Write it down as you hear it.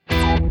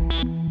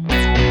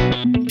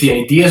the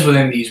ideas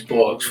within these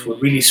books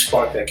would really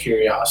spark that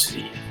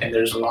curiosity. And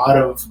there's a lot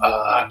of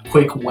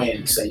quick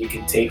wins that you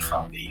can take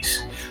from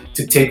these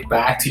to take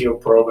back to your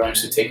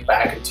programs, to take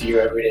back into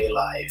your everyday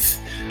life.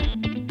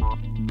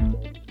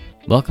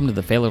 Welcome to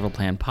the Failover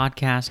Plan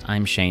podcast.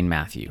 I'm Shane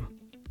Matthew.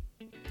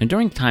 And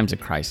during times of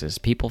crisis,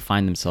 people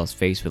find themselves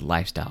faced with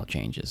lifestyle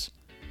changes.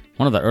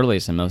 One of the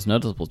earliest and most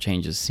noticeable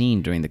changes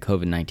seen during the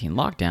COVID-19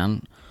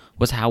 lockdown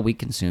was how we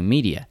consume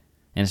media,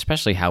 and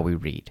especially how we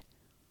read.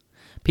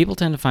 People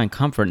tend to find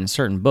comfort in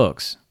certain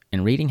books,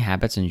 and reading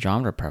habits and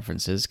genre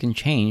preferences can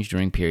change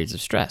during periods of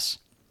stress.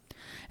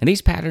 And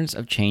these patterns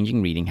of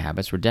changing reading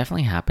habits were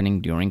definitely happening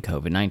during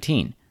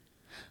COVID-19.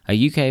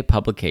 A UK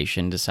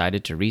publication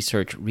decided to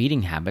research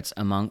reading habits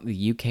among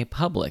the UK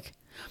public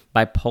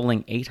by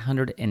polling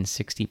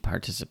 860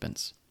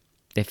 participants.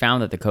 They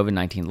found that the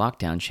COVID-19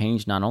 lockdown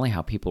changed not only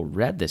how people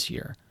read this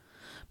year,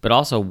 but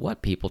also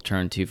what people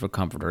turned to for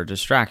comfort or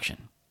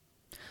distraction.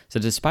 So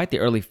despite the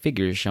early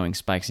figures showing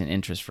spikes in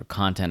interest for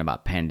content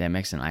about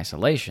pandemics and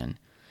isolation,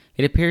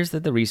 it appears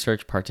that the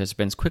research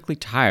participants quickly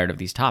tired of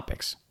these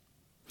topics.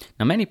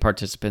 Now, many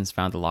participants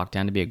found the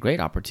lockdown to be a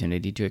great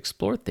opportunity to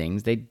explore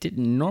things they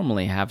didn't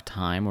normally have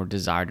time or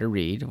desire to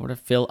read or to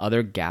fill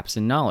other gaps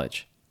in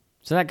knowledge.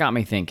 So that got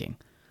me thinking,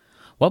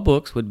 what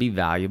books would be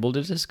valuable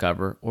to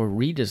discover or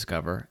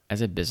rediscover as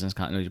a business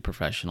continuity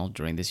professional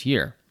during this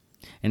year?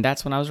 And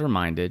that's when I was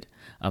reminded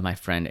of my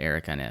friend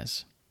Erick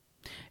Anez.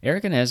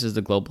 Erick Anez is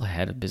the global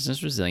head of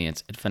business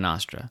resilience at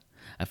Finastra,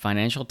 a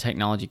financial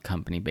technology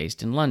company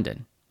based in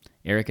London.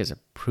 Erick is a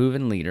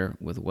proven leader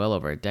with well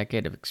over a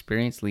decade of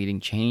experience leading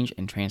change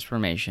and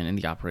transformation in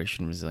the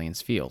operation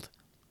resilience field.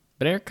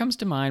 But Erick comes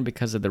to mind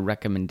because of the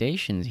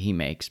recommendations he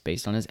makes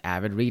based on his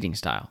avid reading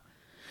style.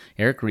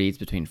 Erick reads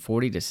between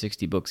 40 to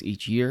 60 books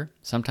each year.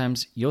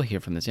 Sometimes you'll hear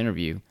from this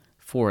interview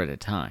 4 at a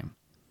time.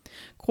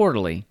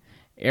 Quarterly,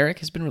 Erick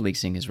has been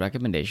releasing his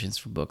recommendations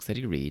for books that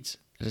he reads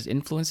that has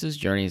influenced his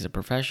journey as a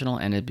professional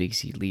and a Big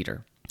C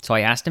leader. So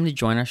I asked him to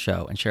join our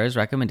show and share his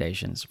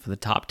recommendations for the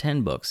top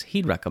 10 books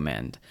he'd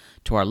recommend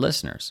to our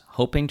listeners,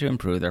 hoping to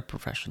improve their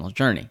professional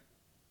journey.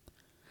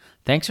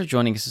 Thanks for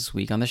joining us this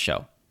week on the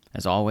show.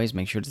 As always,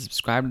 make sure to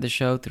subscribe to the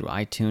show through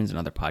iTunes and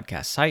other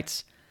podcast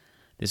sites.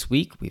 This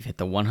week, we've hit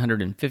the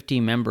 150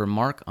 member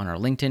mark on our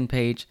LinkedIn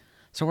page,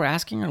 so we're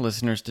asking our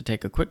listeners to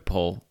take a quick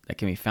poll that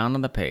can be found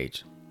on the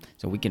page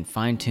so we can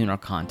fine-tune our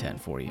content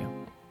for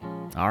you.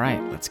 All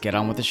right, let's get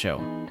on with the show.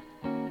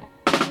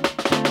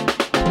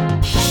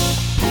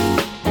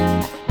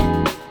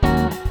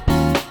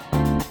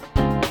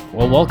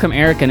 Well, welcome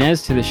Erick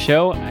Anez to the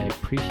show. I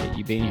appreciate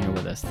you being here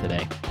with us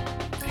today.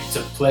 It's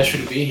a pleasure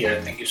to be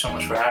here. Thank you so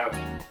much for having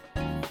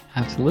me.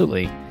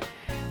 Absolutely.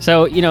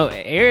 So,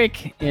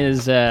 Erick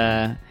is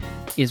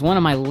one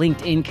of my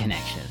LinkedIn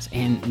connections,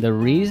 and the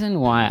reason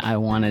why I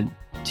wanted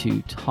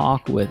to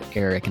talk with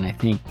Erick, and I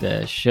think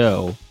the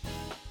show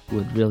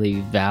would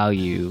really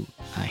value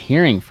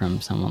hearing from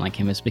someone like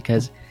him, is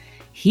because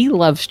he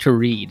loves to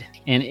read.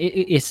 And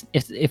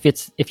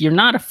if you're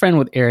not a friend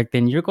with Erick,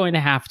 then you're going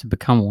to have to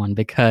become one,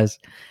 because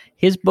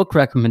his book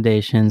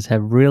recommendations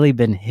have really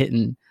been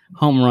hitting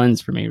home runs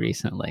for me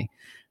recently.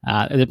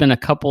 There've been a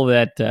couple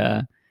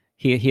that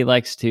he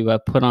likes to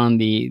put on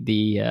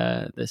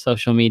the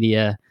social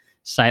media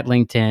site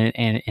LinkedIn,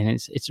 and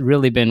it's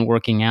really been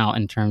working out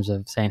in terms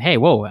of saying, hey,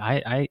 whoa,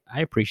 I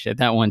appreciate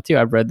that one too.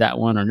 I've read that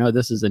one, or no,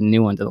 this is a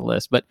new one to the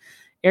list. But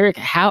Erick,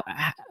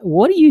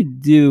 what do you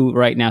do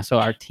right now so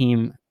our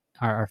team,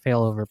 our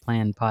Failover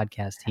Plan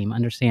podcast team,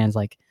 understands,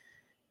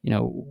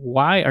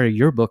 why are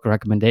your book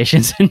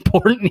recommendations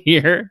important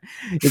here?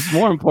 It's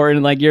more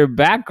important, your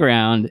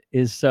background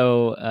is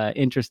so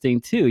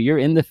interesting too. You're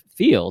in the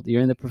field,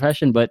 you're in the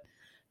profession, but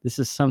this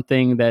is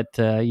something that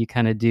you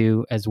kind of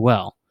do as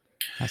well.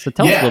 So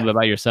tell us a little bit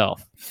about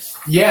yourself.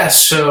 Yeah,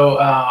 so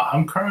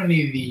I'm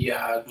currently the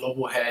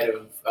global head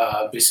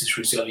of business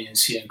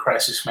resiliency and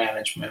crisis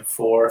management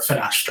for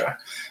Finastra.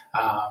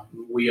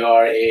 We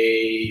are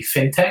a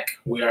fintech.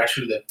 We are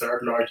actually the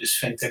third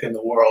largest fintech in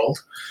the world,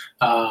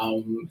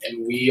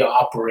 and we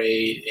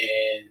operate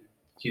in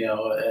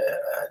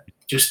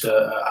just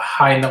a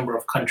high number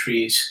of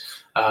countries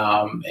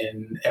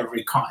in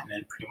every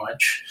continent, pretty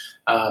much.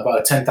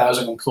 About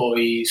 10,000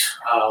 employees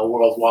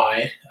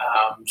worldwide.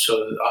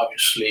 So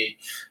obviously,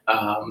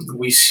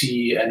 we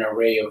see an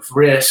array of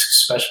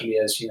risks, especially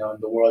as in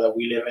the world that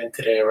we live in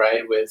today,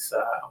 right? With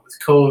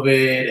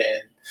COVID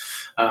and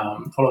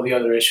all of the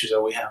other issues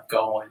that we have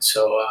going.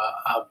 So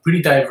a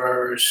pretty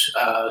diverse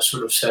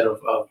sort of set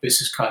of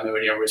business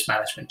continuity and risk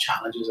management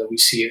challenges that we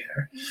see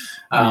there.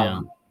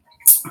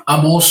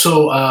 I'm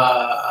also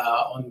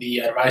on the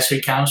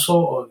advisory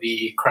council of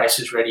the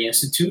Crisis Ready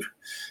Institute.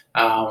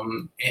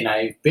 And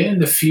I've been in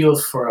the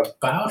field for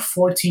about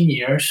 14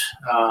 years,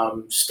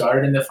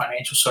 started in the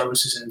financial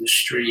services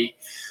industry,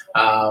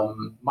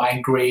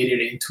 migrated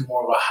into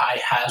more of a high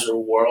hazard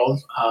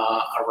world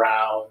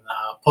around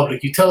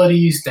public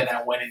utilities. Then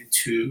I went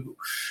into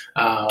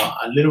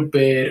a little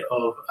bit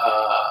of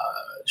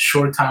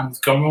short time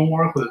with government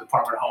work with the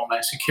Department of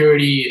Homeland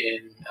Security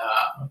in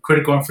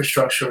critical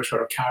infrastructure,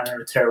 sort of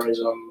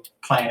counterterrorism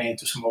planning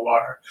to some of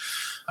our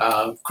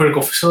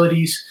critical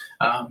facilities,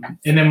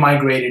 and then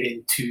migrated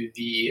into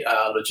the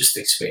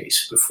logistics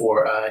space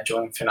before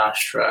joining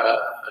Finastra a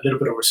little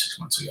bit over 6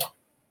 months ago.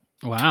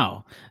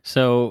 Wow.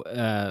 So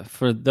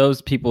for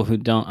those people who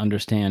don't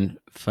understand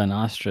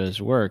Finastra's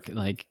work,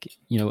 like,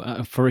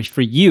 for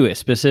you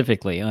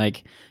specifically,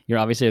 like, you're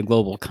obviously a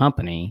global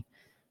company,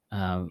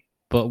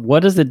 but what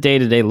does the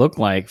day-to-day look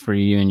like for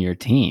you and your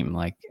team?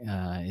 Like,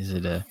 is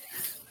it a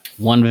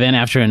one event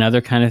after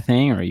another kind of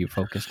thing, or are you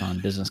focused on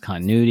business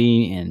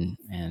continuity and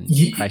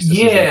crisis?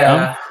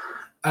 Yeah,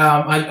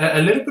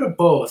 a little bit of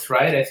both,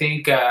 right? I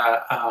think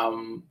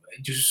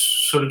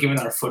just sort of given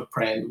our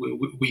footprint,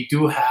 we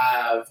do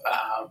have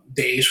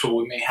days where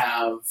we may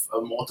have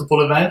multiple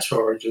events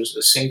or just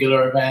a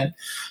singular event.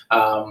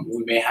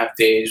 We may have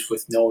days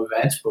with no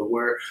events, but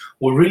we're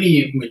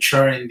really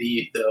maturing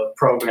the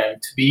program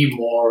to be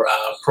more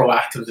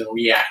proactive than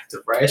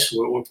reactive, right?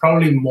 So we're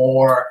probably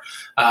more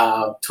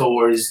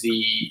towards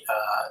the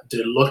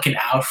looking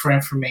out for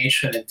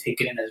information and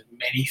taking in as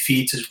many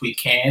feeds as we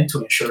can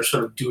to ensure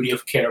sort of duty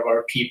of care of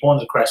our people on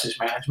the crisis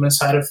management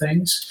side of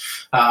things,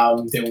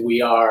 than we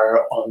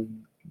are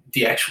on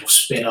the actual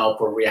spin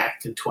up or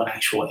reacting to an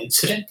actual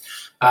incident.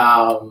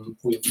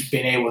 We've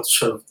been able to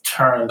sort of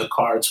turn the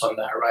cards on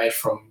that, right?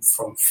 From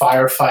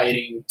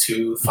firefighting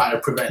to fire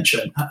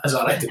prevention, as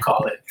I like to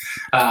call it.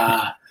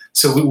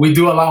 So we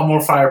do a lot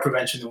more fire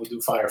prevention than we do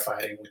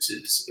firefighting, which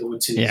is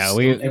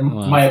in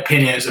my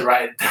opinion, is the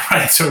right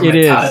sort of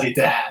mentality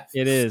to have.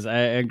 It is. I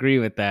agree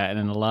with that,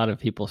 and a lot of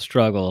people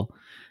struggle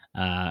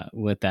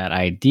with that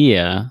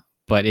idea,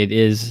 but it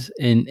is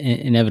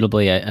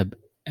inevitably a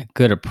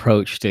good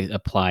approach to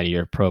apply to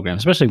your program,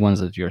 especially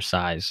ones of your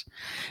size.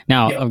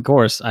 Now, Of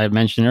course, I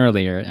mentioned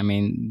earlier, I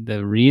mean,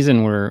 the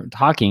reason we're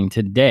talking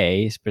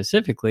today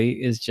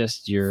specifically is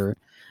just your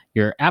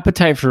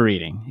appetite for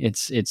reading.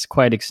 It's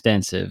quite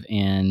extensive,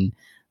 and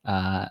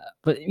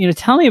but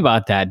tell me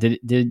about that.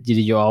 Did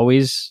you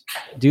always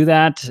do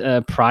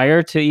that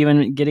prior to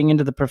even getting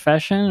into the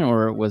profession,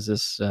 or was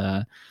this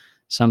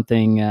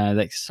something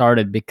that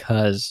started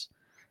because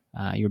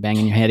you were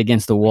banging your head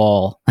against the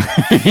wall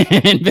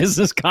in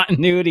business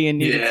continuity and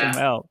needed some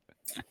help?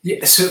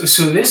 Yeah,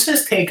 so this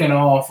has taken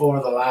off over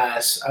the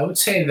last, I would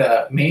say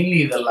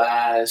mainly the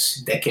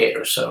last decade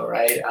or so,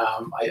 right?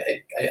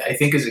 I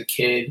think as a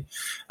kid,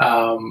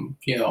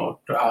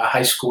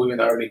 high school, even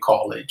early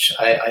college,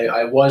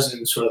 I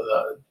wasn't sort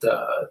of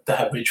the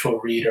habitual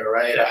reader,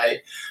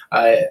 right?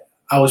 I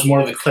was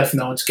more of the Cliff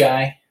Notes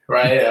guy,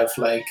 right? Of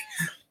like,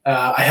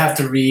 I have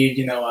to read,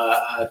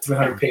 a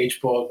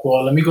 300-page book.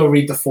 Well, let me go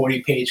read the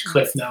 40-page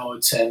Cliff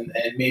Notes and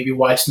maybe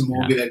watch the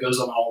movie that goes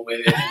along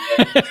with it.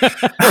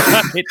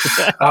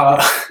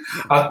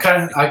 I'll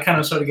kind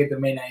of sort of get the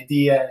main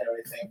idea and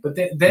everything. But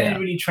then it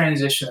really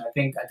transitioned. I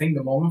think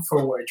the moment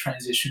where it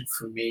transitioned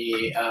for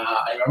me,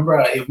 I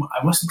remember I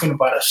must have been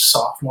about a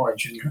sophomore or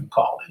junior in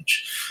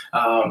college,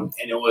 and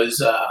it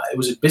was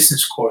a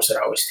business course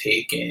that I was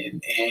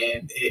taking,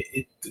 and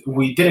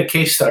we did a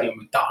case study of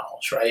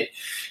McDonald's, right?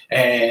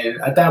 And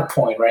at that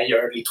point, right,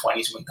 your early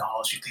 20s,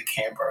 McDonald's, you think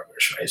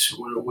hamburgers, right? So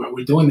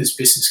we're doing this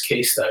business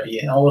case study,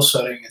 and all of a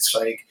sudden it's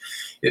like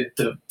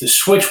the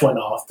switch went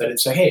off that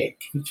it's like, hey,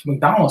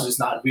 McDonald's is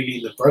not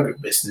really the burger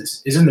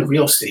business, it's in the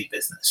real estate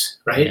business,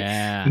 right?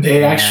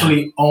 They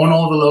actually own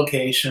all the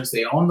locations,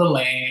 they own the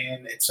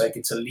land, it's like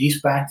it's a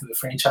lease back to the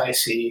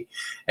franchisee,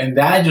 and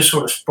that just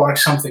sort of sparked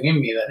something in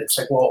me that it's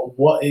like,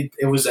 well,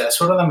 it was a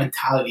sort of a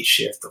mentality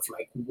shift of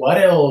like, what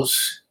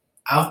else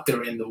out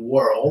there in the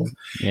world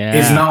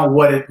is not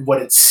what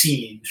it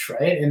seems,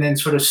 right? And then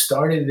sort of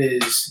started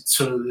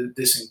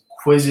this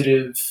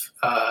inquisitive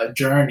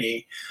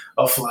journey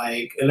of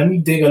like, let me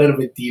dig a little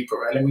bit deeper,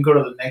 right? Let me go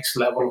to the next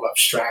level of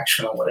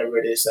abstraction or whatever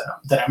it is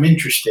that I'm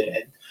interested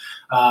in.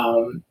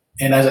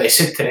 And as I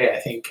sit today, I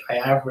think I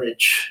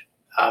average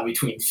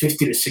between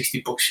 50 to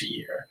 60 books a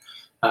year.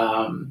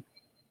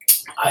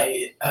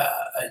 I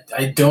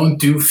don't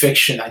do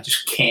fiction. I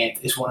just can't.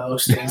 It's one of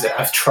those things that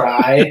I've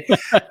tried.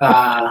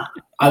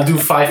 I'll do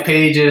 5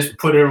 pages,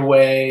 put it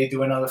away,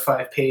 do another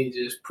 5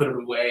 pages, put it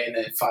away, and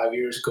then 5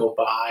 years go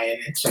by, and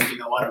it's like, you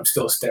know what? I'm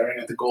still staring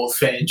at the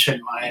goldfinch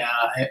in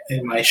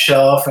my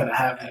shelf, and I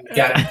haven't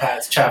gotten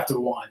past chapter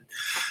 1.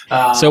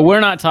 So we're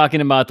not talking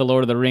about the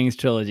Lord of the Rings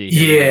trilogy.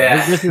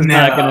 Yeah, this is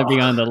not going to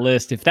be on the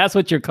list. If that's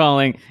what you're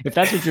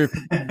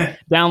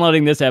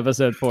downloading this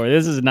episode for,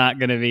 this is not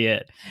going to be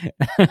it.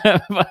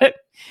 But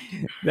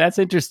that's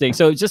interesting.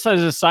 So just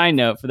as a side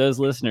note for those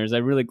listeners,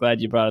 I'm really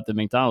glad you brought up the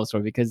McDonald's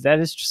story, because that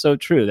is so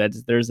true.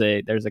 There's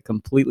a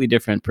completely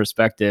different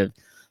perspective.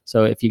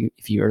 So if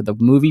you're the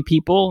movie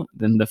people,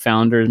 then the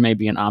Founders may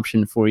be an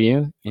option for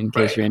you in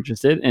case you're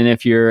interested. And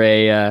if you're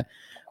a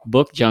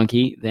book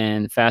junkie,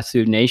 then Fast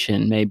Food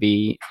Nation may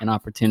be an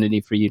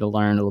opportunity for you to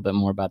learn a little bit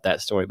more about that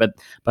story. But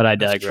I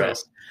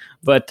digress.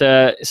 But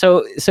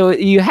so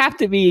you have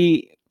to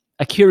be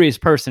a curious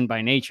person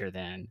by nature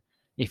then,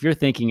 if you're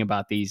thinking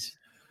about these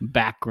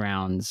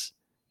backgrounds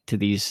to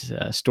these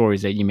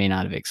stories that you may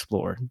not have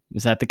explored.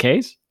 Is that the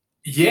case?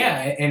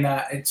 Yeah, and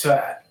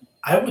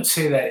I would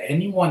say that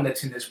anyone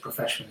that's in this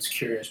profession is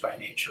curious by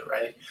nature,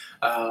 right?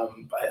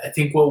 I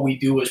think what we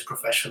do as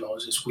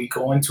professionals is we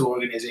go into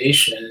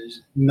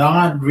organizations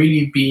not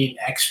really being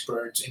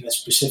experts in a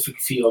specific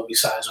field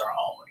besides our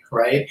own,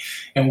 right?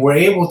 And we're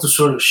able to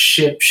sort of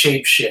shape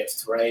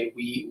shift, right?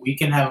 We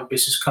can have a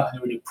business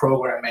continuity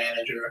program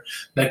manager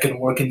that can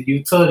work in the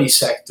utility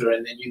sector,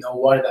 and then you know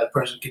what, that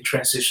person can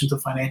transition to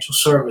financial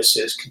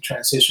services, can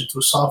transition to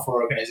a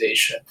software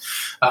organization,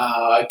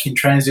 can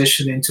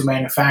transition into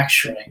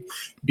manufacturing,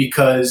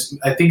 because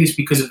I think it's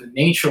because of the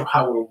nature of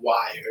how we're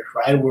wired,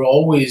 right? We're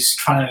always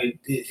trying to,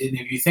 and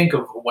if you think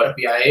of what a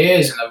BI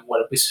is and of what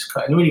a business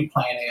continuity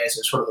plan is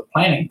and sort of the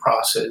planning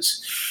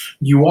process,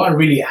 you are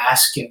really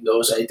asking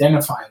those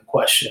identifying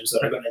questions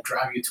that are going to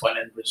drive you to an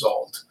end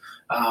result.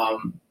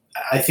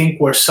 I think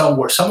where some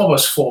of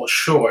us fall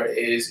short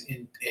is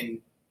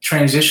in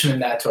transitioning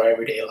that to our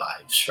everyday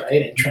lives,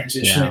 right? And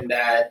transitioning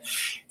that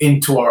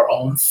into our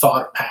own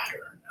thought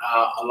pattern.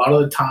 A lot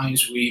of the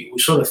times we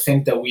sort of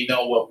think that we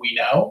know what we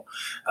know,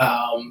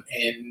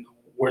 and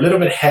we're a little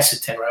bit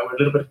hesitant, right? We're a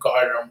little bit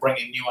guarded on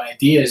bringing new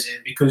ideas in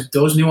because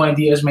those new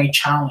ideas may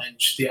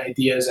challenge the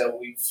ideas that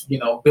we've,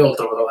 built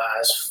over the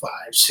last 5,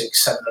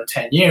 6, 7, or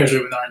 10 years, or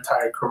even our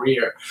entire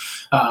career.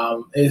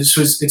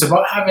 So it's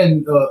about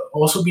having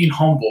also being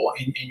humble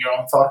in your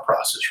own thought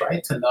process,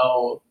 right? To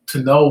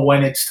know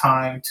when it's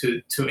time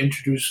to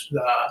introduce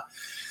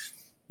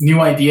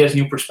new ideas,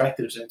 new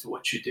perspectives into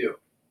what you do.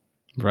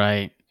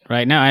 Right.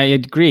 Right. Now, I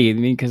agree. I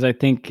mean, because I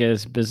think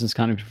as business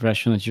continuity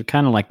professionals, you're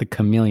kind of like the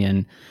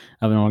chameleon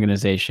of an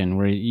organization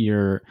where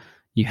you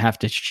have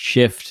to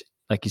shift,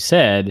 like you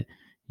said,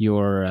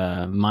 your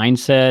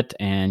mindset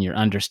and your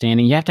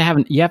understanding. You have to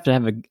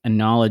have a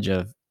knowledge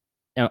of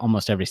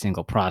almost every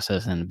single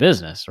process in the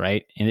business,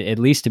 right? And at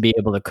least to be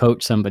able to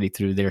coach somebody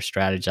through their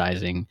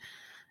strategizing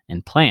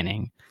and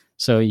planning.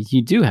 So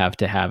you do have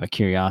to have a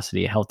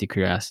healthy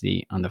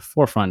curiosity on the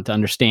forefront to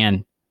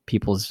understand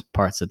people's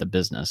parts of the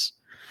business.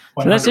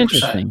 So that's 100%.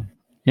 interesting.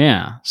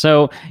 Yeah.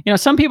 So,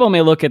 some people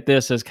may look at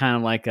this as kind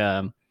of like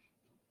a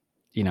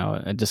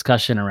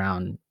discussion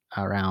around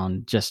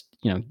just,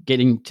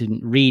 getting to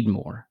read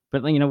more.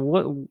 But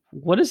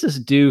what does this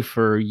do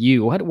for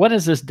you? What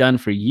has this done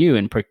for you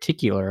in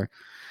particular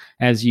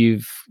as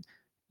you've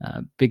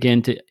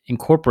begin to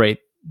incorporate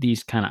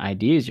these kind of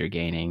ideas you're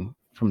gaining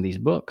from these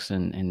books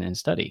and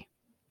study?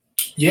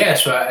 Yeah,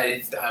 so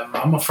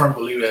I'm a firm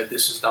believer that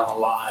this has done a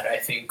lot. I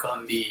think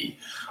on the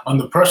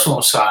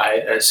personal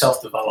side,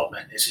 self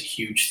development is a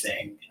huge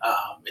thing.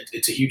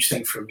 It's a huge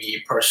thing for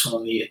me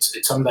personally. It's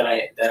something that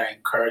I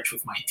encourage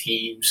with my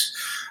teams.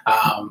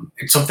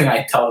 It's something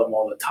I tell them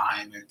all the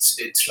time.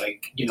 It's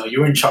like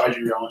you're in charge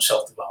of your own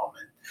self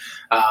development.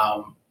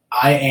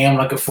 I am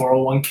like a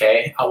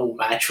 401k. I will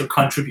match your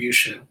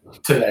contribution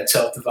to that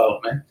self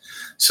development.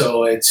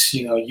 So it's,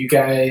 you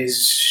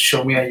guys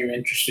show me that you're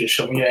interested,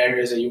 show me your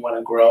areas that you want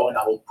to grow, and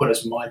I will put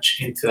as much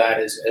into that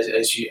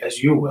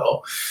as you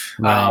will.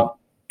 Right. Um,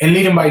 and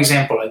leading by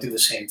example, I do the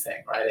same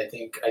thing, right? I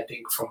think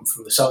from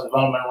the self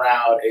development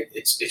route,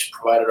 it's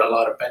provided a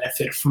lot of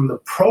benefit. From the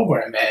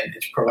program end,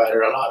 it's provided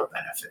a lot of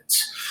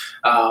benefits,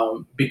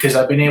 because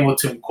I've been able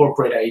to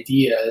incorporate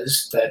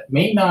ideas that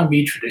may not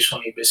be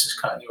traditionally business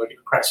continuity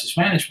or crisis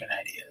management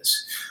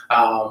ideas,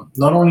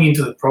 not only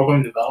into the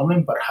program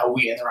development, but how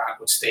we interact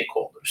with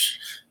stakeholders.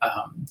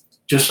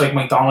 Just like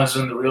McDonald's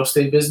is in the real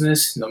estate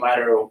business, no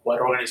matter what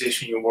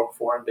organization you work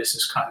for in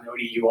business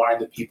continuity, you are in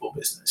the people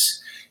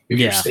business. If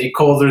your Yeah.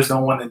 stakeholders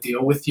don't want to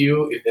deal with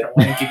you, if they don't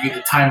want to give you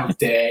the time of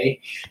day,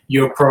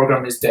 your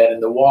program is dead in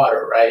the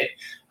water, right?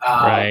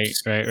 Um, Right.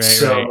 Right. Right. Right.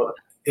 so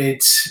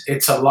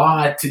it's a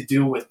lot to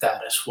do with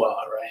that as well,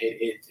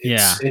 right?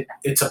 Yeah.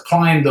 It's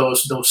applying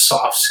those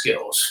soft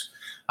skills,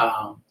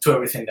 to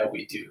everything that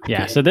we do.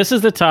 Yeah. So this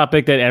is the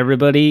topic that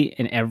everybody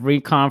in every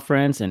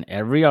conference and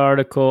every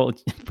article,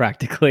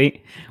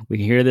 practically, we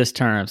hear this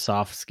term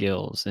soft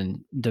skills and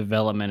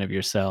development of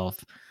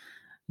yourself.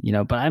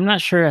 But I'm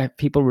not sure if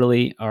people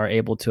really are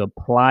able to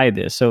apply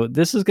this. So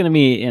this is going to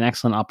be an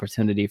excellent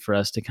opportunity for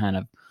us to kind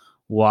of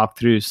walk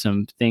through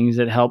some things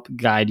that help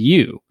guide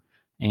you.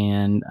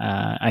 And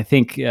I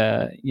think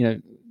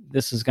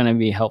this is going to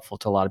be helpful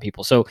to a lot of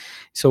people. So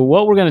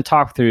what we're going to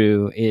talk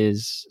through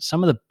is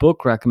some of the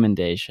book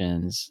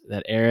recommendations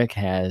that Erick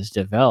has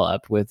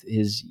developed with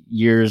his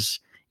years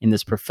in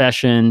this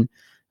profession,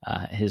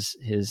 his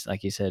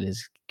like you said,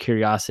 his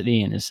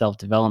curiosity and his self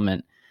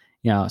development.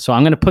 So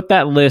I'm going to put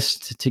that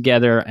list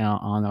together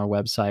on our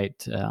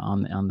website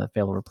on the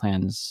Failover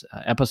Plans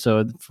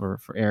episode for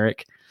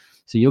Erick.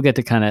 So you'll get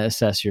to kind of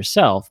assess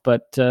yourself.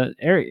 But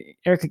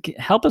Erick,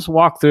 help us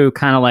walk through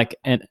kind of like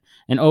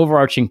an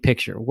overarching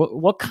picture.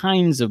 What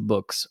kinds of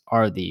books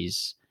are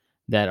these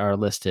that are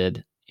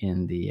listed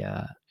in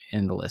the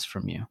list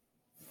from you?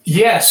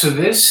 Yeah, so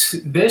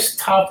this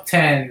top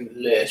 10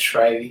 list,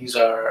 right? These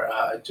are,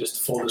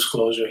 just full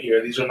disclosure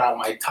here. These are not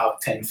my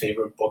top 10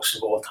 favorite books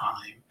of all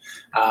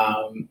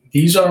time.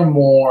 These are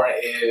more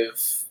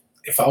if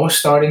I was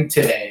starting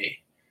today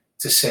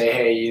to say,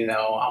 hey,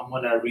 I'm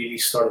gonna really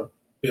start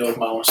build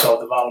my own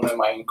self-development,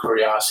 my own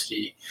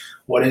curiosity.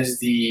 What are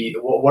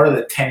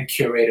the 10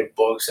 curated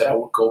books that I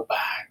would go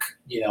back,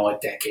 a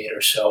decade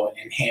or so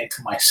and hand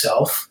to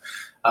myself?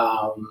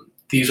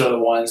 These are the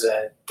ones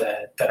that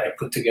I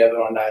put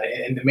together on that.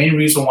 And the main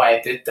reason why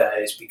I did that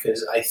is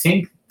because I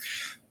think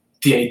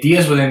the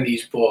ideas within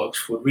these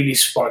books would really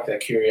spark that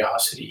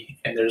curiosity.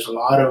 And there's a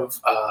lot of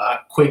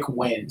quick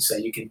wins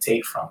that you can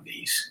take from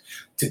these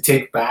to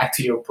take back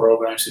to your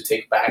programs, to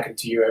take back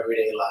into your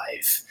everyday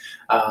life,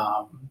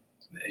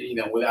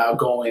 without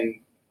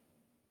going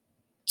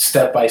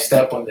step by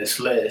step on this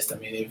list. I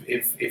mean,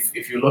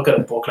 if you look at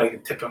a book like The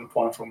Tipping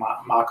Point from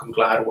Malcolm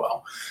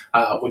Gladwell,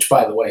 which,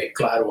 by the way,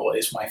 Gladwell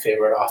is my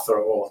favorite author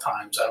of all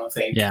times. I don't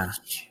think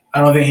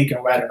he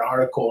can write an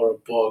article or a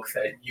book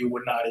that you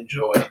would not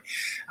enjoy.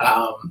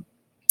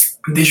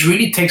 This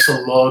really takes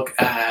a look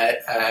at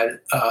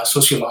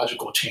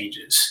sociological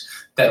changes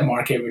that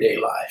mark everyday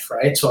life,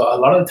 right? So a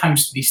lot of the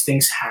times these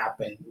things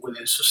happen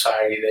within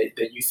society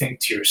that you think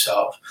to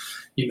yourself,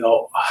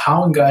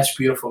 how in God's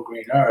beautiful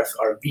green earth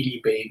are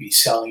Beanie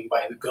Babies selling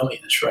by the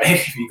billions, right?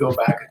 If you go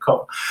back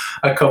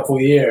a couple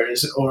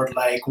years, or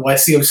like,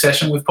 what's the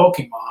obsession with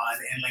Pokemon?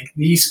 And like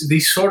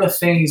these sort of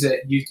things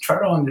that you try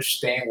to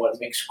understand what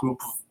makes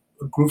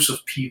groups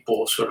of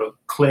people sort of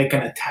click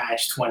and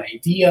attach to an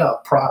idea, a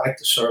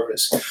product, a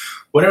service,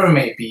 whatever it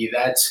may be.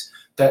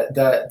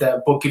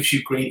 That book gives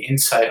you great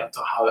insight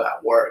into how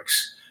that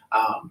works.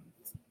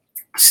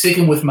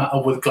 Sticking with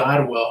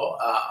Gladwell,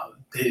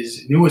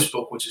 his newest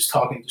book, which is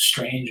Talking to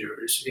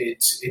Strangers,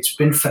 it's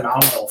been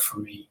phenomenal for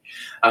me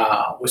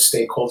with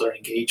stakeholder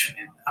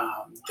engagement.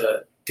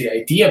 The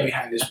idea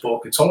behind this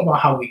book, it's all about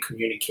how we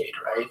communicate,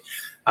 right?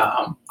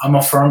 I'm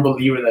a firm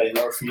believer that in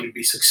order for you to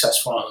be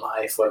successful in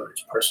life, whether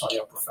it's personally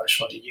or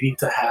professionally, you need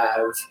to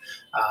have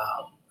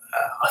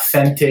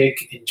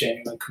authentic and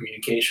genuine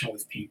communication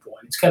with people,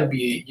 and it's got to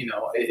be,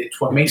 it's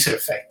what makes it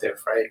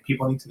effective, right?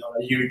 People need to know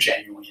that you're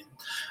genuine.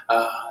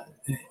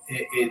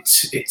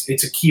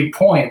 It's a key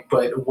point,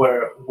 but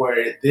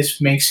where this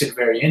makes it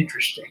very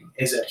interesting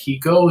is that he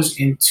goes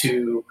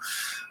into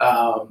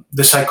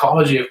the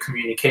psychology of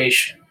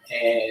communication.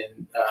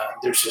 And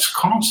there's this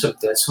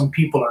concept that some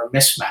people are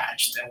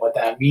mismatched. And what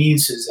that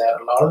means is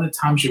that a lot of the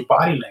times your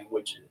body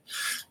language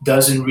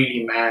doesn't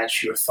really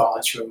match your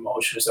thoughts, your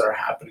emotions that are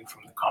happening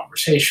from the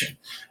conversation,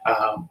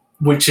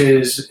 which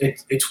is,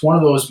 it's one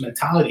of those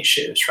mentality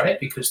shifts, right?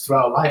 Because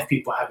throughout life,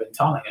 people have been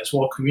telling us,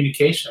 well,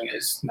 communication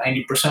is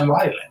 90%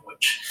 body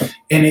language.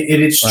 And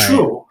it is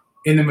true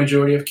in the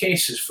majority of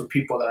cases for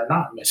people that are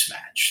not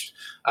mismatched.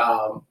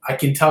 I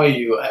can tell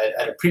you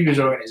at a previous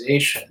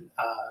organization,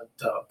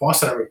 the boss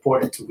that I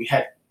reported to, we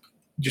had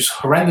just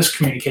horrendous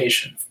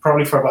communication,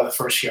 probably for about the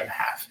first year and a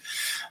half.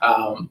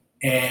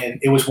 And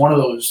it was one of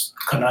those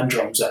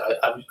conundrums that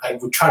I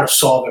would try to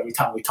solve every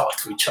time we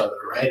talked to each other,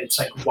 right? It's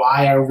like,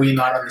 why are we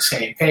not on the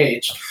same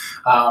page?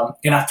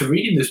 And after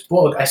reading this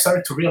book, I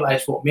started to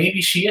realize, well,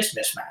 maybe she is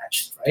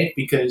mismatched, right?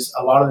 Because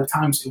a lot of the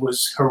times it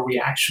was her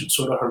reaction,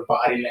 sort of her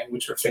body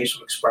language, her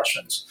facial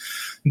expressions,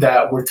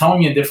 that were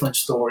telling me a different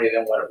story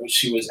than what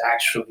she was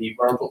actually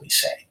verbally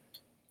saying.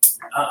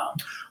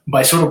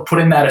 By sort of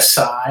putting that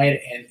aside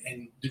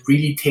and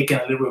really taking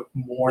a little bit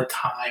more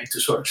time to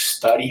sort of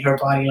study her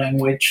body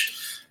language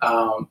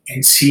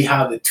and see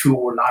how the two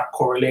were not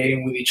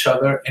correlating with each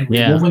other and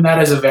removing that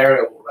as a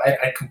variable, right?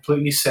 I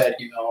completely said,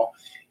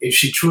 if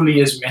she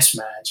truly is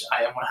mismatched,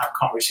 I am going to have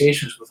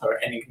conversations with her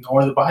and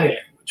ignore the body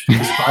language,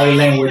 because body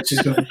language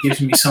is going to give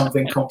me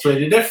something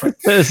completely different.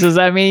 Does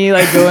that mean you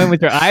like go in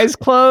with your eyes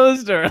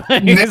closed, or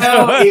like,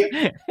 no?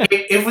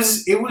 It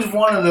was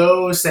one of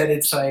those that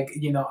it's like,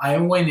 I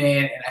went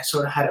in and I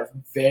sort of had a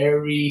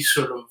very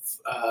sort of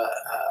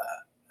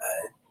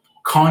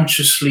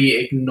consciously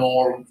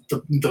ignore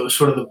the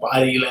sort of the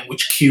body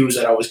language cues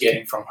that I was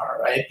getting from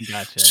her, right?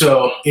 Gotcha.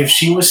 So if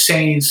she was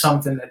saying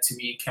something that to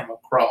me came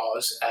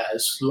across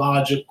as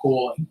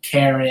logical and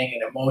caring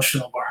and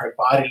emotional, but her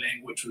body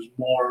language was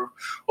more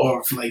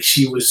of like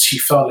she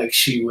felt like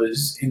she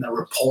was in a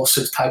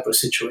repulsive type of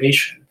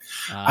situation,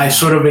 I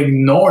sort of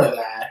ignore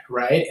that,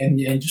 right? And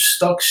just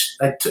stuck.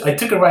 I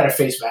took it right at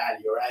face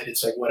value, right?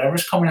 It's like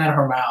whatever's coming out of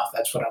her mouth,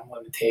 that's what I'm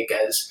going to take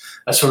as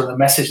sort of the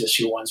message that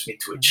she wants me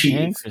to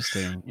achieve.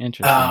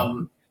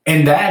 Interesting.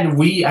 And then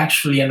we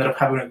actually ended up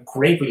having a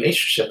great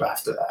relationship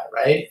after that,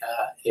 right?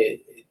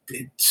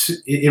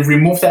 It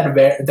removed that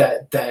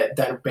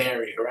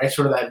barrier, right?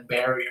 Sort of that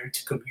barrier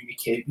to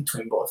communicate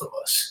between both of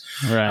us.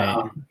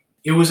 Right.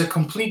 It was a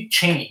complete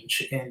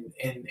change in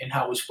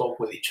how we spoke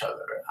with each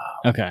other.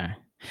 Okay.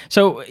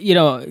 So,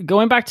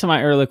 going back to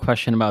my earlier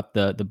question about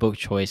the book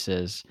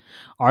choices,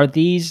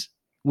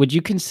 would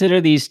you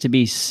consider these to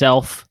be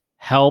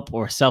self-help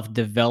or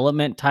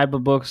self-development type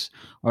of books?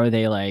 Or are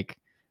they like,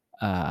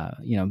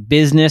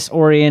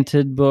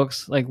 business-oriented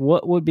books? Like,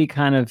 what would be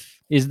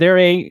is there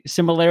a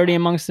similarity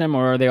amongst them,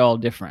 or are they all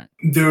different?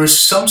 There are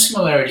some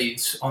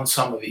similarities on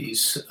some of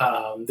these.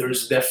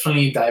 There's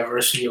definitely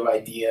diversity of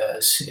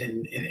ideas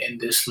in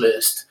this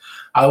list.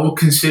 I would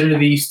consider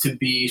these to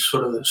be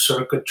sort of the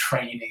circuit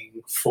training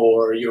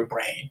for your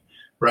brain,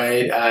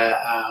 right?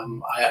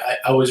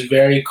 I was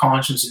very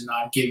conscious in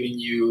not giving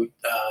you,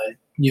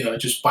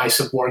 just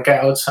bicep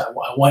workouts.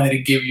 I wanted to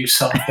give you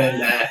something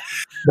that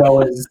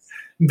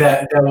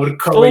would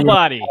cover Full your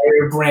body.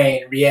 entire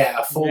brain.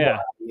 Yeah, full Yeah.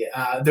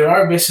 body. There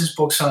are business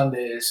books on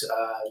this.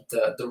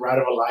 The Ride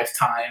of a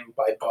Lifetime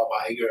by Bob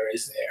Iger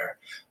is there,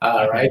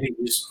 right? He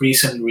was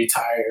recently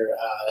retired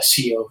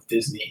CEO of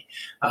Disney.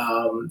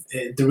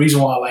 The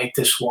reason why I like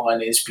this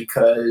one is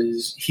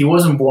because he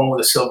wasn't born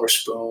with a silver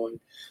spoon.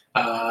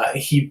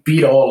 He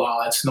beat all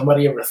odds.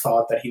 Nobody ever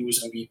thought that he was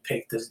going to be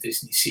picked as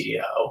Disney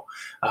CEO.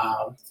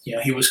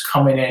 He was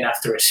coming in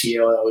after a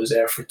CEO that was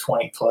there for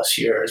 20 plus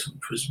years,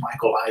 which was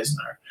Michael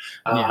Eisner.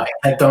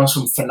 Had done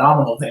some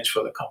phenomenal things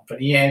for the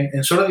company,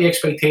 and sort of the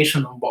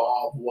expectation of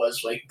Bob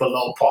was like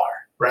below par,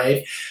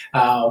 right?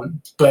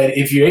 But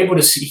if you're able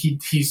to see,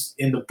 he's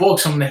in the book,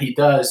 something that he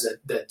does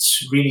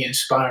that's really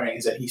inspiring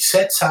is that he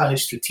sets out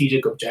his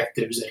strategic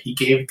objectives that he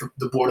gave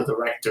the board of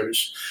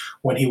directors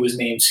when he was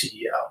named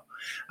CEO.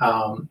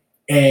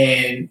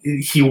 And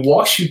he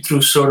walks you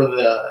through sort of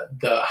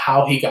the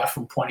how he got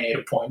from point A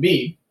to point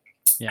B.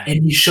 Yeah.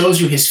 And he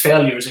shows you his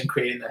failures in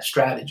creating that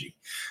strategy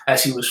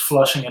as he was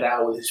flushing it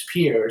out with his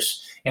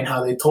peers, and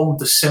how they told him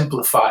to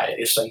simplify it.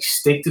 It's like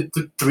stick to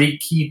the 3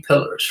 key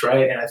pillars,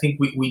 right? And I think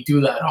we do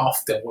that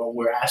often when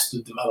we're asked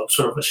to develop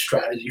sort of a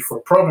strategy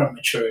for program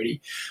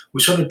maturity.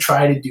 We sort of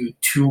try to do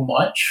too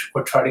much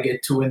or try to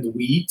get too in the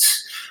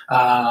weeds.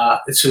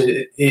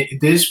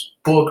 This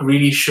book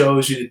really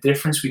shows you the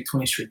difference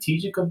between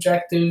strategic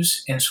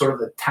objectives and sort of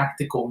the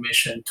tactical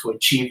mission to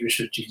achieve your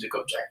strategic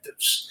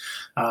objectives,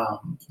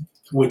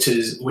 which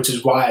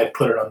is why I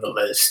put it on the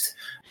list.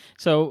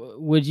 So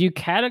would you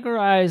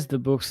categorize the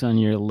books on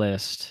your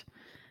list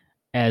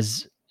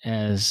as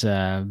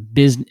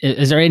business?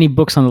 Is there any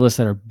books on the list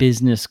that are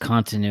business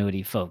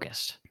continuity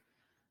focused,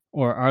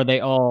 or are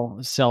they all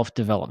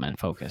self-development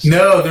focused?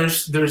 No,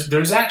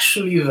 there's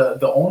actually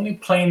the only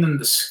plane in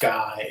the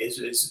sky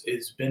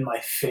is been my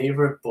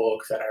favorite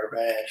book that I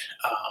read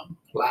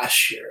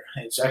last year.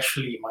 It's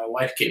actually, my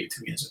wife gave it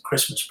to me as a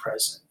Christmas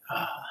present.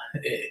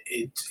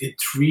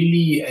 It's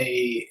really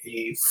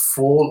a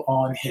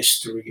full-on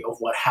history of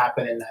what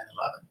happened in 9/11.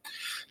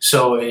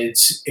 So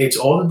it's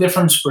all the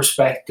different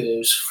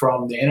perspectives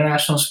from the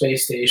International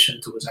Space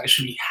Station to what's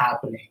actually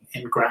happening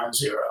in Ground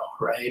Zero,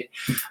 right?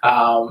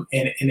 And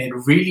it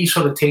really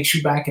sort of takes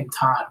you back in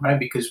time, right?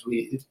 Because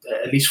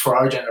at least for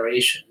our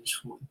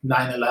generations,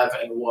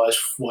 9/11 was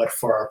what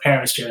for our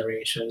parents'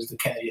 generations the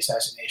Kennedy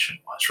assassination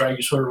was, right?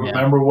 You sort of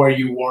remember where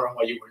you were and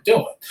what you were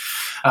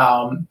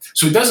doing.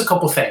 So it does a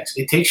couple things.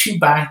 It takes you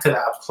back to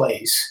that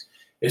place.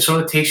 It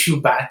sort of takes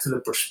you back to the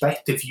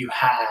perspective you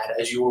had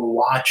as you were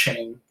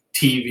watching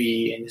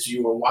TV and as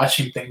you were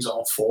watching things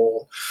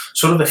unfold,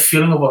 sort of the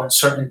feeling of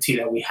uncertainty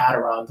that we had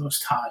around those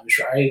times,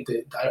 right?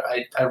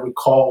 I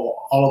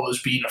recall all of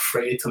us being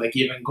afraid to like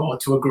even go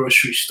to a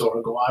grocery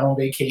store, go out on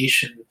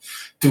vacation,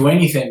 do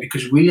anything,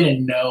 because we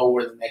didn't know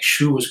where the next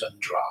shoe was going to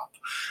drop.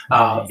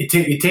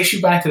 It takes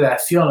you back to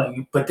that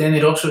feeling, but then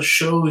it also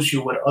shows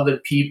you what other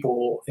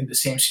people in the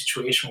same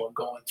situation were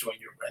going through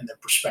in their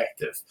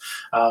perspective,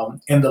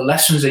 and the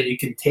lessons that you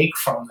can take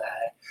from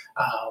that.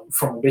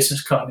 From a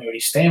business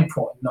continuity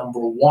standpoint, number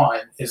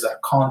one is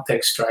that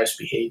context drives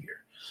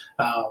behavior.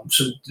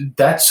 So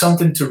that's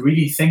something to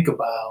really think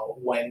about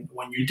when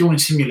you're doing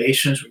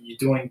simulations, when you're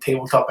doing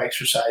tabletop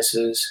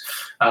exercises,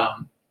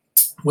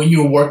 when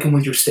you're working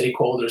with your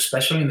stakeholders,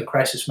 especially in the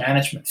crisis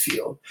management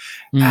field.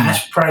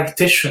 As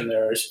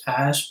practitioners,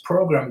 as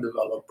program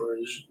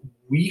developers,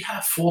 we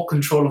have full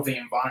control of the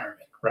environment.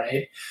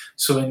 Right?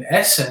 So in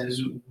essence,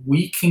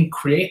 we can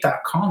create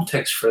that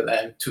context for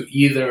them to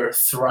either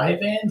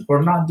thrive in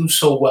or not do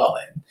so well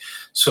in.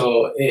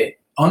 So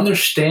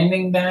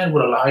understanding that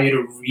would allow you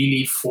to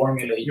really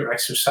formulate your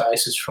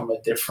exercises from a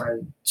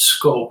different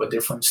scope, a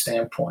different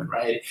standpoint,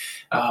 right?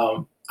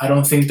 I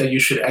don't think that you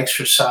should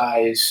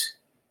exercise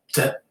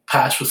to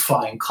pass with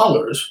flying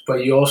colors,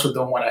 but you also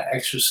don't want to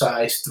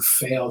exercise to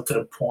fail to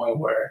the point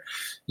where,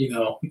 you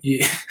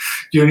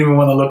don't even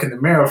want to look in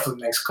the mirror for the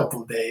next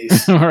couple of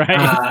days.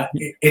 Right.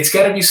 It's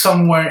got to be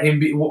somewhere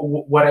in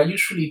what I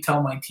usually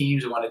tell my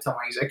teams and what I tell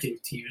my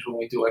executive teams when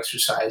we do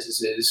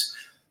exercises is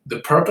the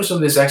purpose of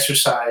this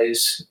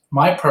exercise,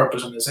 my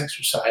purpose on this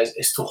exercise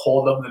is to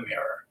hold up the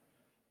mirror.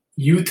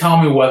 You tell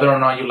me whether or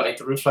not you like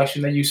the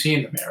reflection that you see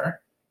in the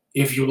mirror.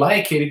 If you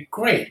like it,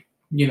 great.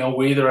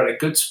 We're either at a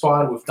good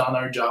spot, we've done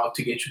our job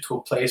to get you to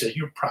a place that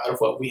you're proud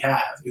of what we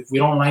have. If we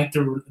don't like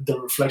the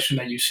reflection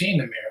that you see in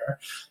the mirror,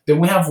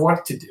 then we have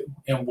work to do.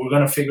 And we're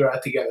going to figure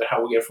out together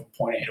how we get from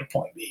point A to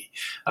point B.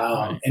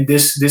 Right. And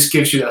this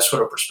gives you that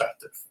sort of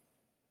perspective.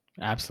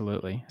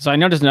 Absolutely. So I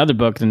noticed another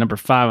book, the number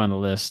 5 on the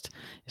list,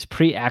 is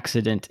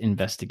Pre-Accident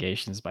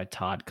Investigations by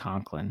Todd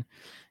Conklin.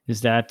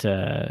 Is that,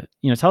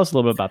 tell us a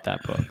little bit about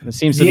that book. It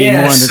seems to be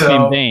more in the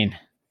same vein.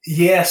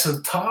 Yeah,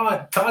 so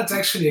Todd's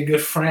actually a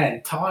good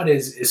friend. Todd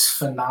is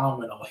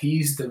phenomenal.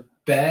 He's the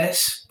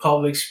best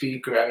public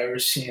speaker I've ever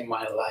seen in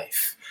my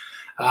life.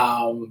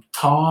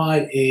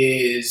 Todd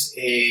is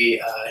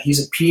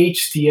he's a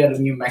PhD out of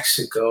New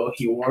Mexico.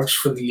 He works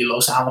for the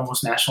Los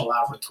Alamos National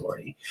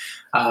Laboratory.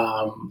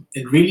 And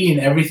really in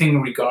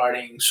everything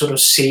regarding sort of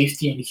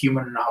safety and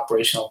human and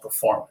operational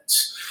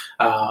performance.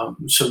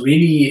 So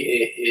really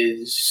it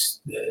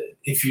is,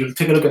 if you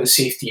take a look at the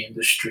safety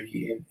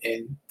industry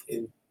in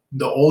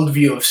the old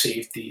view of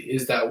safety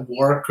is that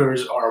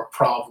workers are a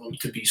problem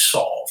to be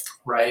solved,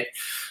 right?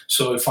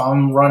 So if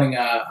I'm running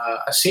a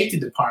safety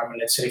department,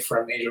 let's say for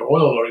a major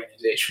oil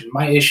organization,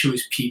 my issue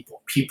is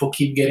people. People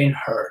keep getting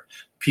hurt.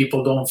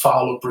 People don't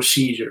follow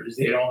procedures.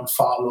 They don't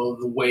follow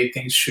the way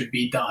things should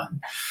be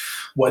done.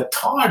 What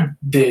Todd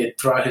did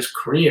throughout his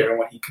career, and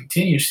what he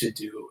continues to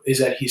do, is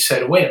that he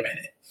said, wait a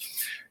minute,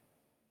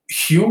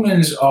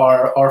 humans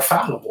are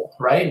fallible,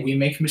 right? We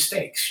make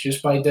mistakes.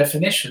 Just by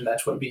definition,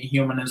 that's what being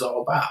human is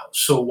all about.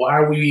 So why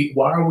are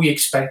we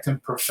expecting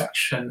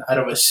perfection out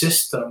of a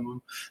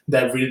system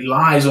that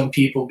relies on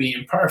people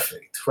being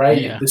perfect,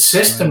 right? Yeah, the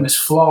system right. is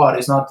flawed.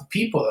 It's not the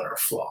people that are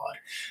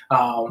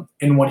flawed.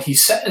 And what he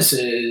says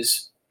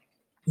is,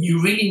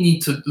 you really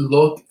need to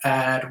look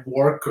at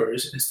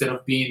workers instead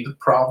of being the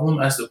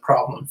problem as the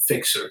problem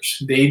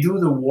fixers. They do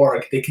the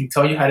work. They can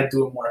tell you how to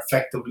do it more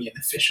effectively and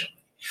efficiently.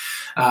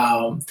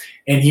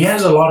 And he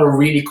has a lot of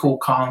really cool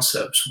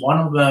concepts. One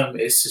of them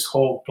is this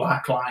whole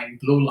black line,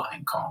 blue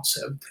line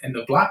concept. And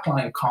the black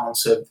line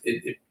concept,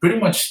 it pretty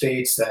much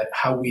states that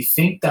how we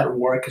think that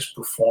work is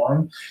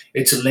performed,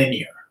 it's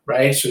linear,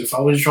 right? So if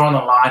I was drawing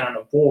a line on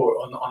a board,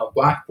 on a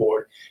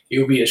blackboard, it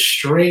would be a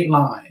straight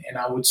line. And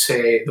I would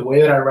say the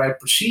way that I write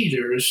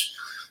procedures,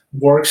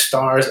 work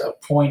starts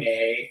at point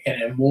A and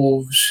it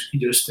moves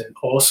just in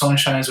all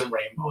sunshines and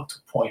rainbow to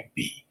point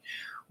B.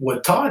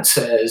 What Todd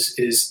says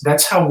is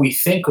that's how we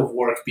think of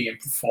work being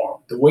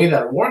performed. The way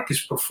that work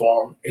is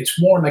performed, it's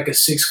more like a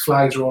Six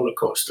Flags roller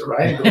coaster,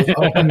 right? It goes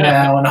up and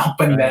down, up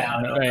and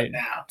down, up and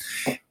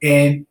down.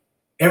 And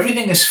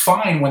everything is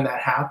fine when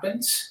that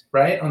happens,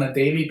 right? On a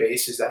daily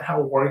basis. That's how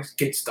work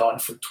gets done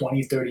for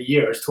 20, 30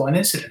 years till an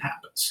incident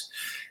happens.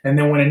 And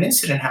then when an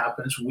incident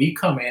happens, we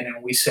come in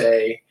and we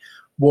say,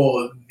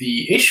 well,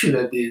 the issue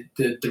that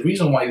the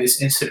reason why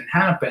this incident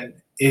happened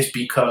is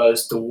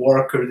because the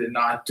worker did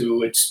not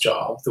do its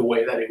job the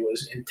way that it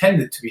was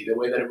intended to be, the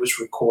way that it was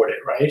recorded,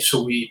 right?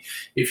 So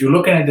if you're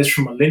looking at this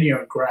from a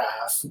linear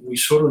graph, we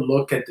sort of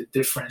look at the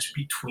difference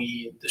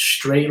between the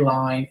straight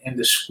line and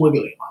the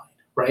squiggly line,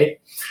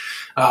 right?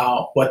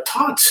 What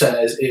Todd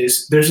says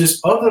is there's this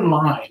other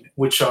line,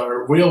 which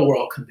are real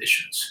world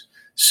conditions.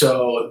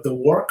 So the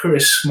worker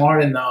is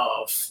smart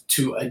enough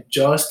to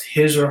adjust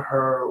his or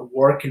her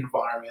work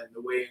environment,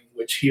 the way in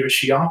which he or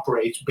she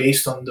operates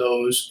based on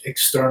those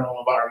external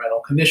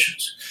environmental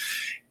conditions.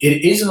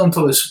 It isn't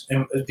until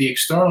the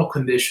external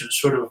conditions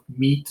sort of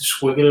meet the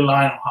squiggly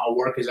line on how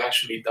work is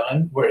actually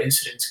done where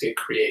incidents get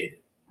created.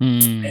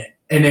 And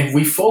if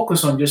we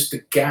focus on just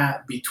the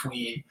gap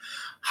between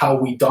how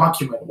we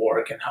document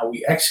work and how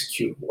we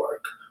execute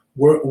work,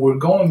 we're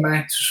going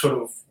back to sort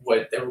of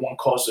what everyone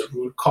calls the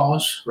root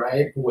cause,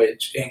 right?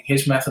 Which in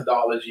his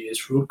methodology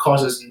is root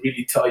cause doesn't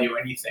really tell you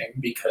anything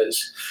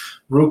because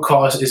root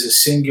cause is a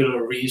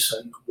singular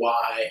reason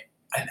why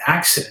an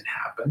accident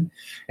happened.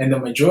 And the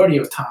majority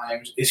of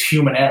times is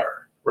human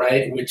error,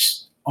 right? Which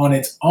on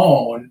its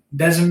own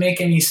doesn't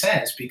make any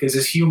sense because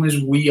as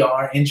humans, we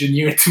are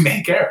engineered to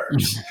make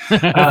errors.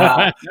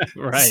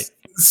 Right.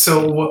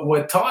 So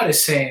what Todd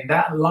is saying,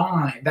 that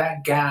line,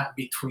 that gap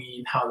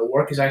between how the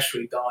work is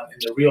actually done and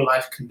the real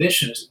life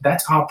conditions,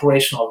 that's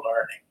operational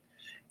learning.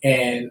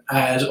 And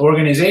as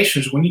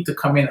organizations, we need to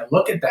come in and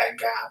look at that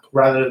gap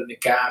rather than the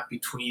gap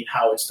between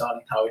how it's done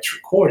and how it's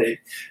recorded,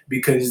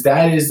 because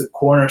that is the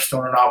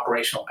cornerstone of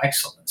operational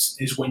excellence,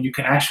 is when you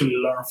can actually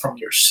learn from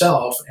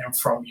yourself and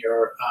from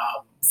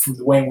from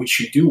the way in which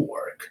you do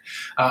work.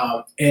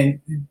 And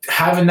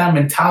having that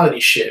mentality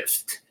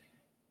shift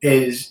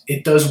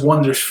it does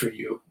wonders for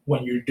you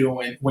when you're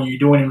doing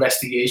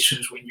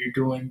investigations, when you're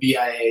doing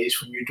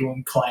BIAs, when you're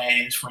doing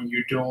claims, when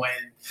you're doing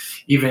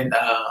even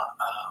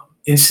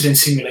incident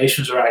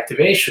simulations or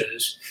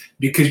activations,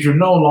 because you're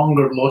no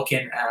longer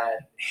looking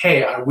at,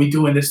 hey, are we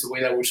doing this the way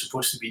that we're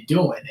supposed to be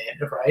doing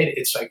it, right?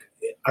 It's like,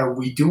 are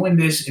we doing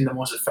this in the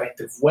most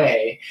effective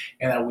way,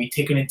 and are we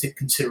taking into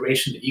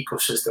consideration the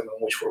ecosystem in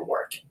which we're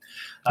working?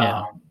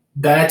 Yeah.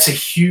 That's a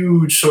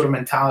huge sort of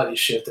mentality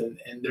shift. And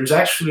there's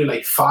actually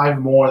like 5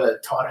 more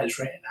that Todd has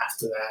written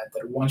after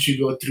that once you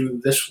go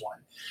through this one,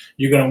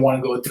 you're going to want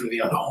to go through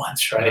the other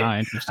ones, right?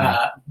 Interesting.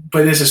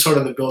 But this is sort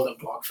of the building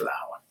block for that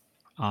one.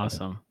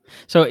 Awesome.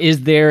 So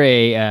is there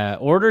a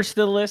order to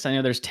the list? I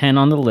know there's 10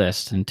 on the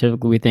list, and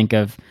typically we think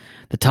of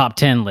the top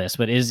 10 list,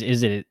 but is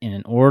it in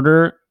an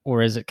order,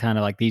 or is it kind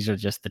of like these are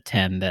just the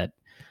 10 that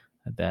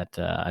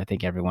I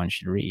think everyone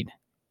should read?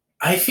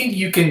 I think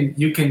you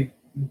can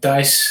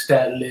dice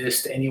that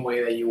list any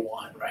way that you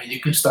want, right? You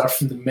can start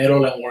from the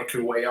middle and work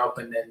your way up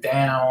and then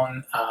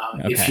down.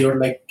 Okay. If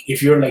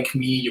you're like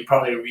me, you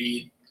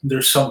probably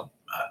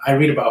I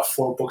read about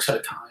 4 books at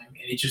a time,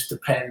 and it just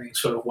depends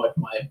sort of what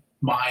my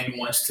mind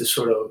wants to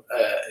sort of,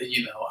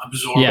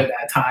 absorb at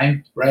that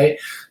time, right?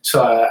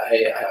 So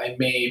I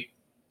may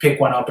pick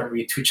one up and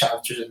read 2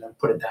 chapters and then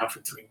put it down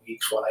for 3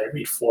 weeks while I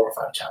read 4 or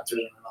 5 chapters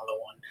in another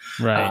one.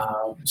 Right.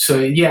 So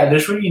yeah,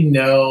 there's really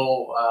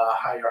no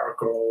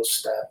hierarchical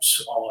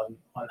steps on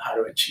how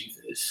to achieve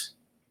this.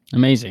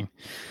 Amazing.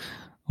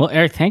 Well,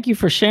 Erick, thank you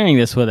for sharing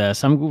this with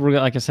us.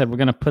 Like I said, we're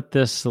going to put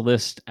this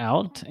list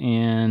out,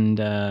 and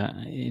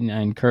I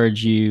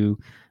encourage you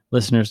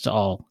listeners to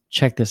all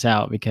check this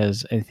out,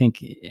 because I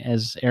think,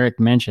 as Erick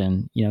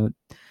mentioned,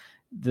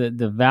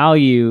 the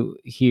value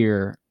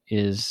here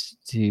is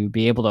to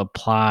be able to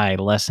apply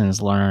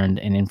lessons learned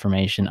and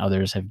information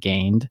others have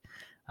gained.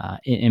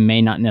 It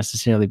may not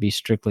necessarily be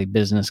strictly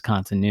business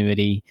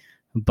continuity,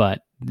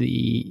 but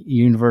the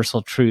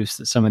universal truths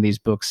that some of these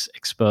books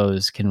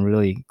expose can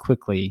really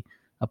quickly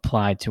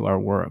apply to our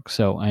work.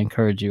 So I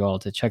encourage you all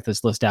to check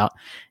this list out.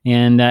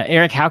 And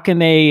Erick, how can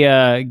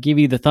they give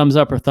you the thumbs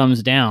up or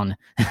thumbs down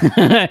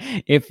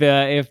if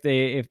they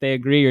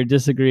agree or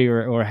disagree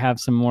or have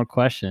some more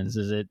questions?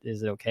 Is it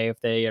okay if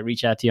they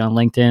reach out to you on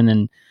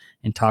LinkedIn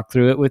and talk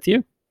through it with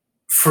you?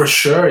 For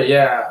sure,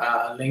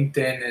 yeah.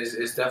 LinkedIn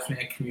is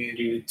definitely a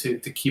community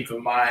to keep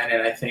in mind,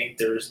 and I think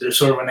there's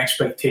sort of an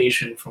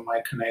expectation from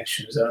my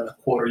connections that on a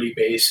quarterly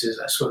basis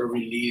I sort of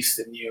release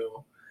the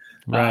new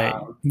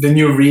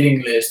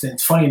reading list. And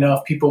it's funny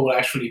enough, people will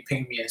actually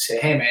ping me and say,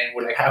 "Hey man,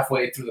 we're like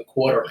halfway through the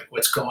quarter. Like,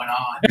 what's going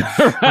on?"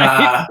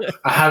 Right.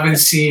 I haven't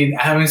seen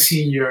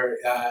your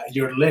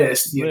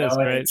list, you know.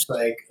 And it's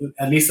like,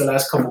 at least the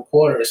last couple of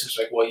quarters, it's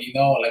like, well,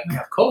 like, we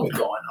have COVID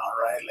going on,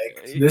 right?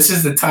 Like, this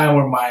is the time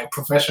where my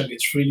profession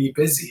gets really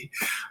busy.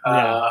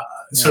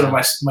 Sort of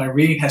my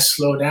reading has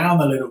slowed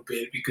down a little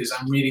bit because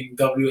I'm reading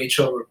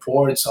WHO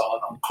reports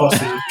on cost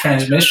of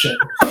transmission.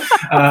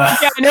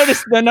 I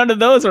noticed that none of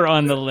those are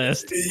on the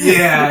list.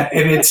 Yeah,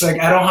 and it's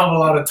like I don't have a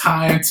lot of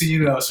time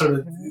to sort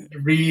of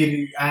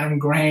read Adam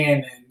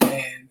Grant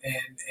and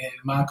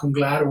Malcolm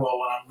Gladwell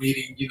when I'm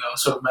reading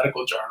sort of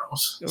medical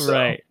journals. So.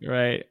 Right.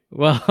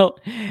 Well,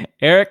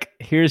 Erick,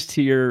 here's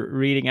to your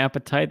reading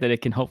appetite, that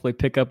it can hopefully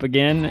pick up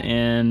again,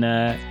 and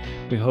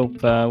we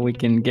hope we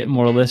can get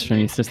more lists from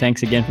you. So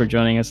thanks again for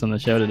joining us on the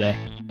show today.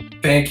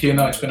 Thank you.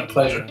 No, it's been a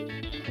pleasure.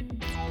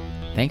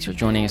 Thanks for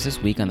joining us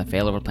this week on the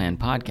Failover Plan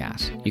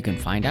podcast. You can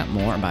find out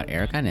more about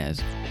Erick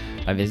Anez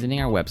by visiting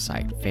our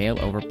website,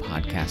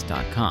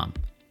 failoverpodcast.com.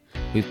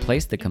 We've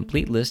placed the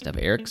complete list of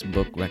Erick's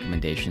book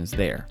recommendations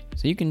there,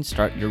 so you can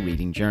start your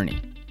reading journey.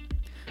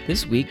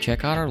 This week,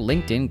 check out our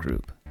LinkedIn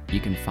group.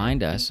 You can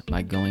find us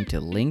by going to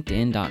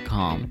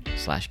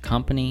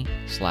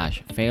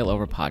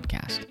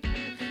linkedin.com/company/failoverpodcast.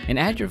 And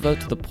add your vote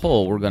to the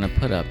poll we're going to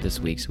put up this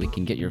week so we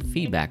can get your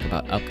feedback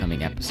about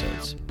upcoming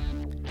episodes.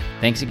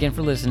 Thanks again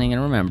for listening,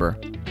 and remember,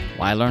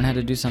 why learn how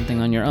to do something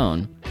on your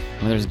own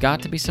when there's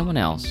got to be someone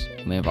else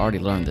who may have already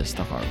learned this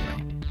the hard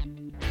way?